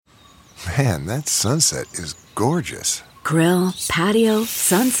Man, that sunset is gorgeous. Grill, patio,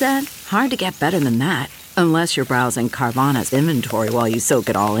 sunset. Hard to get better than that. Unless you're browsing Carvana's inventory while you soak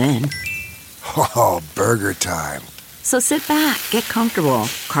it all in. Oh, burger time. So sit back, get comfortable.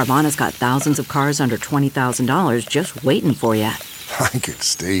 Carvana's got thousands of cars under $20,000 just waiting for you. I could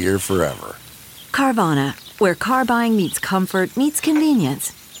stay here forever. Carvana, where car buying meets comfort meets convenience.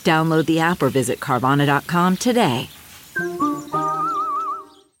 Download the app or visit Carvana.com today.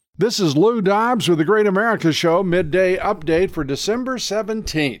 This is Lou Dobbs with the Great America Show midday update for December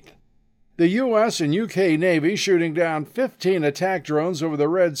 17th. The U.S. and U.K. Navy shooting down 15 attack drones over the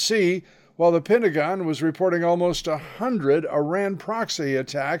Red Sea, while the Pentagon was reporting almost 100 Iran proxy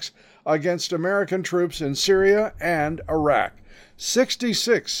attacks against American troops in Syria and Iraq.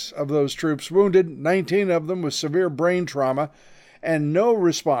 66 of those troops wounded, 19 of them with severe brain trauma, and no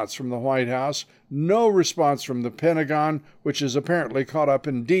response from the White House, no response from the Pentagon, which is apparently caught up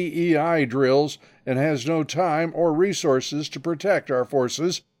in DEI drills and has no time or resources to protect our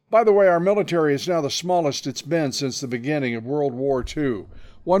forces. By the way, our military is now the smallest it's been since the beginning of World War II,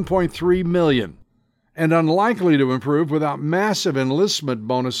 1.3 million, and unlikely to improve without massive enlistment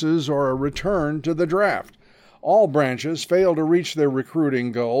bonuses or a return to the draft. All branches fail to reach their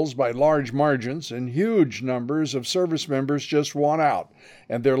recruiting goals by large margins, and huge numbers of service members just want out,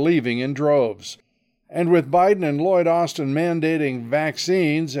 and they're leaving in droves. And with Biden and Lloyd Austin mandating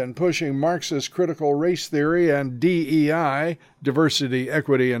vaccines and pushing Marxist critical race theory and DEI, diversity,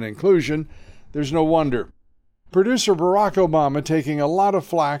 equity, and inclusion, there's no wonder. Producer Barack Obama taking a lot of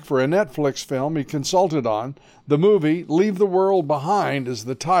flack for a Netflix film he consulted on. The movie, Leave the World Behind, is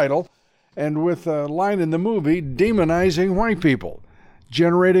the title, and with a line in the movie demonizing white people,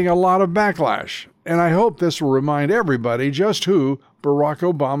 generating a lot of backlash. And I hope this will remind everybody just who Barack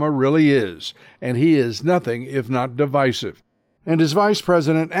Obama really is, and he is nothing if not divisive. And his vice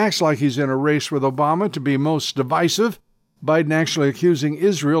president acts like he's in a race with Obama to be most divisive, Biden actually accusing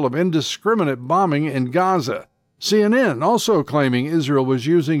Israel of indiscriminate bombing in Gaza. CNN also claiming Israel was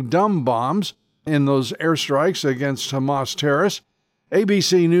using dumb bombs in those airstrikes against Hamas terrorists.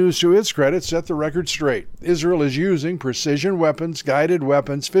 ABC News, to its credit, set the record straight. Israel is using precision weapons, guided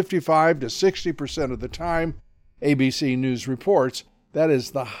weapons, 55 to 60% of the time. ABC News reports that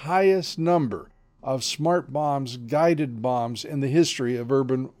is the highest number of smart bombs, guided bombs in the history of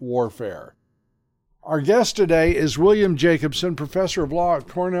urban warfare. Our guest today is William Jacobson, professor of law at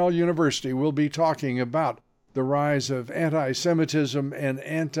Cornell University. We'll be talking about the rise of anti-Semitism and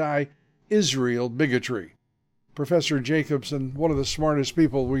anti-Israel bigotry. Professor Jacobson, one of the smartest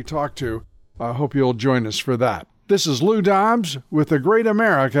people we talk to. I hope you'll join us for that. This is Lou Dobbs with the Great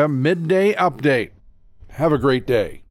America Midday Update. Have a great day.